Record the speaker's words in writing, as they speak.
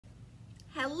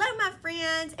Hello, my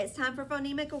friends. It's time for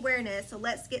phonemic awareness, so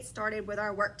let's get started with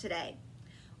our work today.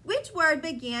 Which word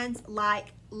begins like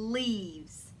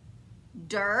leaves?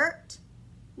 Dirt,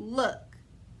 look,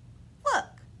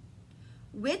 look.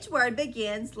 Which word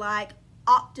begins like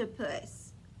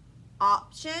octopus?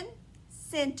 Option,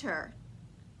 center,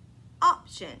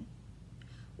 option.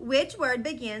 Which word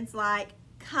begins like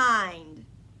kind?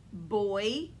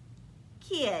 Boy,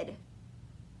 kid,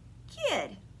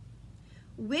 kid.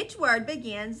 Which word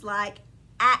begins like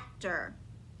actor?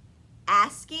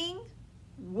 Asking,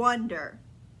 wonder,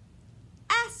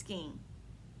 asking.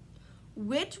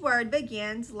 Which word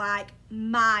begins like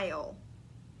mile?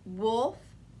 Wolf,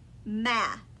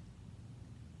 math,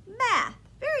 math.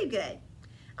 Very good.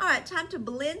 All right, time to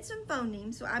blend some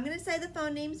phonemes. So I'm going to say the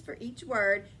phonemes for each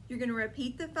word. You're going to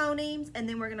repeat the phonemes, and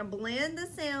then we're going to blend the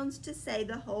sounds to say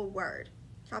the whole word.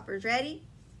 Choppers ready?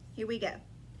 Here we go.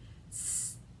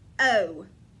 O,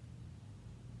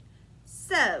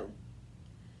 so,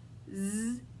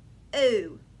 z,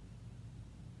 oo,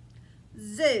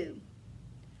 zoo,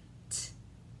 t,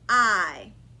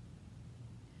 I,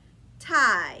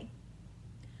 tie,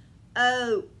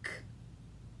 oak,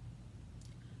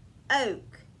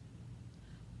 oak,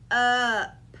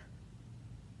 up,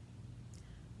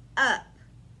 up,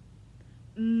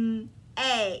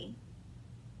 a,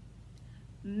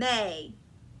 may,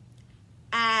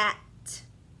 at,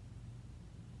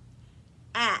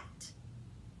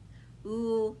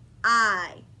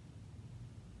 I,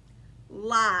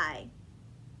 lie,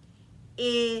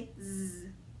 is,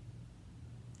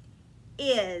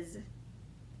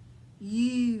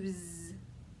 use,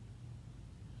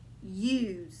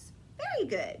 Very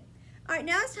good. All right,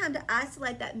 now it's time to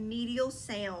isolate that medial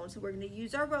sound. So we're going to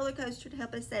use our roller coaster to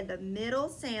help us say the middle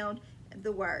sound of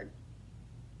the word.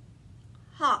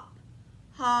 Hop,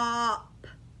 hop,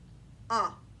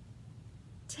 ah.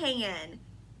 Tan,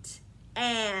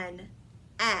 an,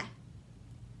 a.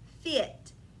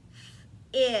 Fit,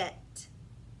 it,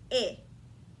 I.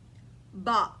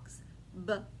 Box,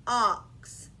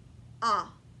 ox,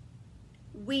 ah.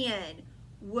 Win,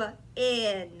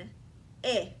 in,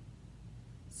 I.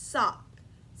 Sock,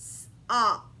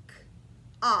 sock,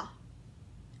 ah.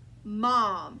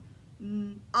 Mom,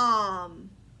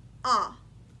 ah.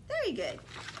 Very good.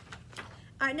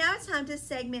 All right, now it's time to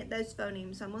segment those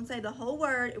phonemes. So I'm going to say the whole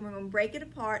word, and we're going to break it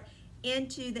apart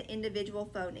into the individual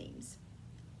phonemes.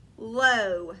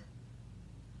 Low,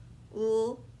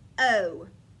 o.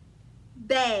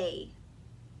 Bay,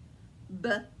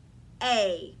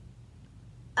 a.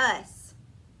 Us,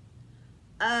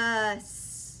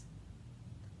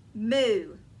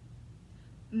 moo,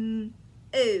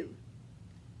 oo.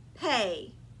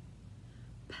 Pay,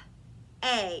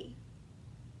 a.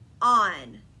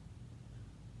 On,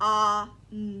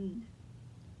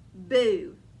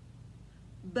 boo,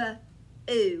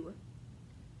 oo.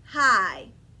 High,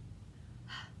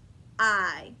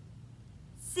 I.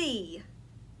 See,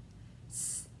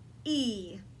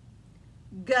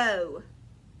 go,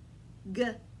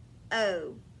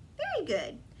 o. Very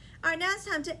good. All right, now it's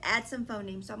time to add some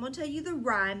phonemes. So I'm going to tell you the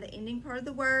rhyme, the ending part of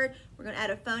the word. We're going to add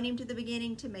a phoneme to the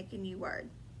beginning to make a new word.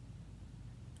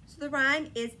 So the rhyme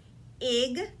is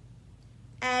ig,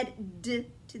 add d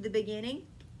to the beginning,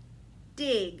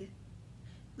 dig.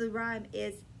 The rhyme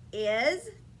is add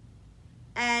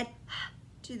h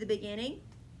to the beginning,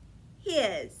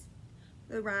 his.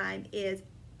 The rhyme is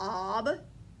ob,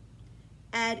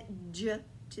 add j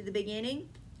to the beginning,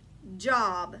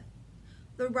 job.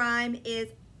 The rhyme is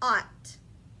ought,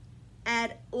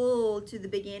 add ul to the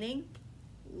beginning,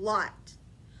 lot.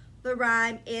 The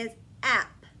rhyme is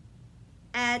app,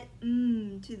 add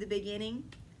to the beginning,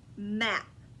 map.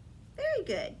 Very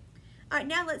good. All right,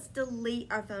 now let's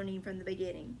delete our phoneme from the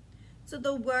beginning. So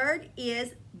the word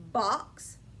is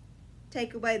box.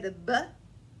 Take away the b,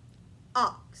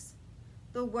 ox.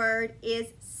 The word is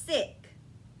sick.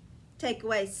 Take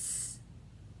away s,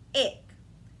 ick.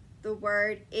 The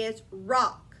word is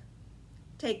rock.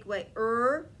 Take away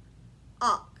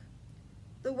ock.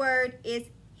 The word is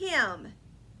him.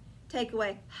 Take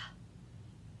away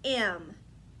m.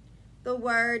 The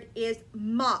word is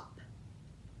mop.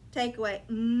 Take away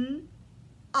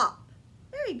op.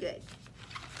 Very good.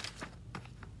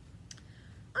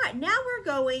 All right, now we're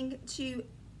going to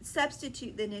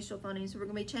substitute the initial phonemes. So we're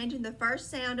going to be changing the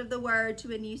first sound of the word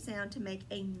to a new sound to make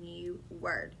a new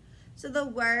word. So the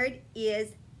word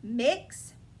is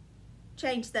mix.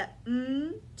 Change the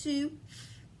to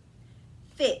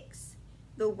fix.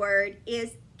 The word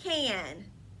is can.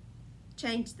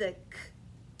 Change the k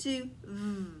to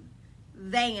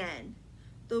van.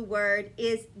 The word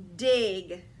is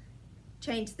dig.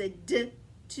 Change the d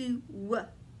to w.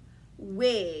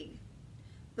 wig.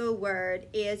 The word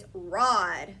is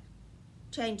rod.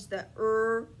 Change the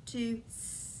to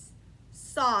s,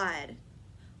 sod.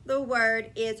 The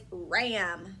word is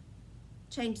ram.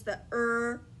 Change the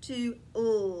to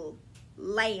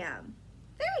lamb.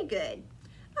 Very good.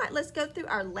 All right, let's go through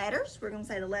our letters. We're going to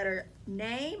say the letter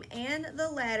name and the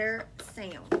letter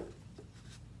sound.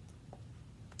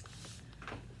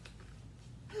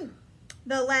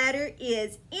 The letter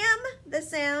is M. The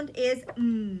sound is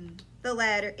M. The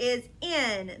letter is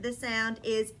N. The sound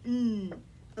is N.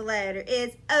 The letter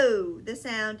is O. The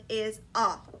sound is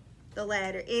A. The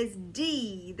letter is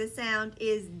D. The sound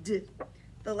is D.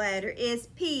 The letter is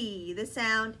P. The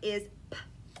sound is P.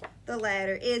 The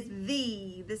letter is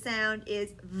V. The sound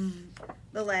is V.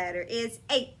 The letter is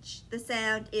H. The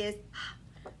sound is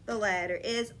H. The letter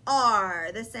is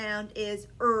R. The sound is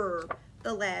R.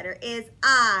 The letter is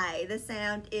I. The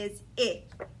sound is I.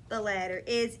 The letter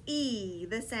is E.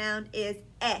 The sound is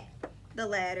E. The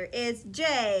letter is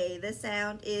J. The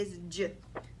sound is J.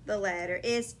 The letter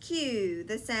is Q.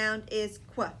 The sound is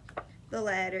Qu. The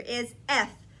letter is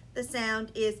F. The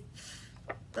sound is F.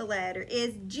 The letter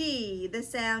is G. The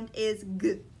sound is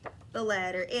G. The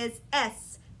letter is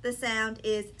S. The sound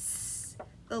is S.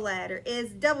 The letter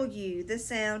is W. The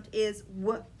sound is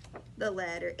W. The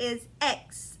letter is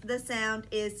X. The sound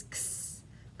is X.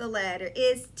 The letter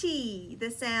is T. The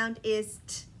sound is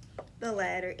T. The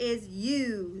letter is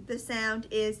U. The sound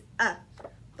is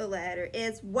The letter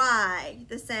is Y.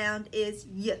 The sound is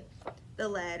Y. The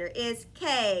letter is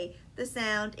K. The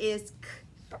sound is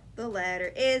K. The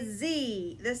letter is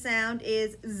Z. The sound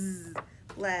is Z.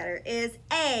 The letter is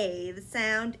A. The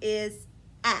sound is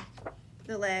A.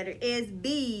 The letter is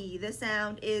B. The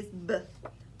sound is B.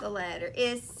 The letter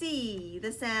is C.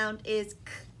 The sound is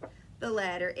K. The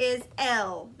letter is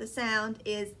L. The sound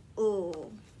is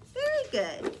L. Very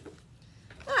good.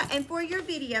 All right, and for your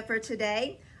video for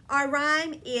today, our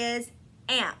rhyme is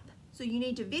amp. So you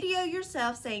need to video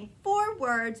yourself saying 4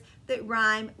 words that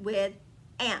rhyme with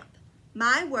amp.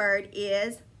 My word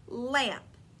is lamp.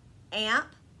 Amp,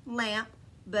 lamp,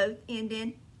 both end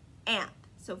in amp.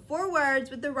 So 4 words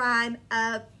with the rhyme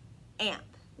of amp.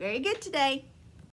 Very good today.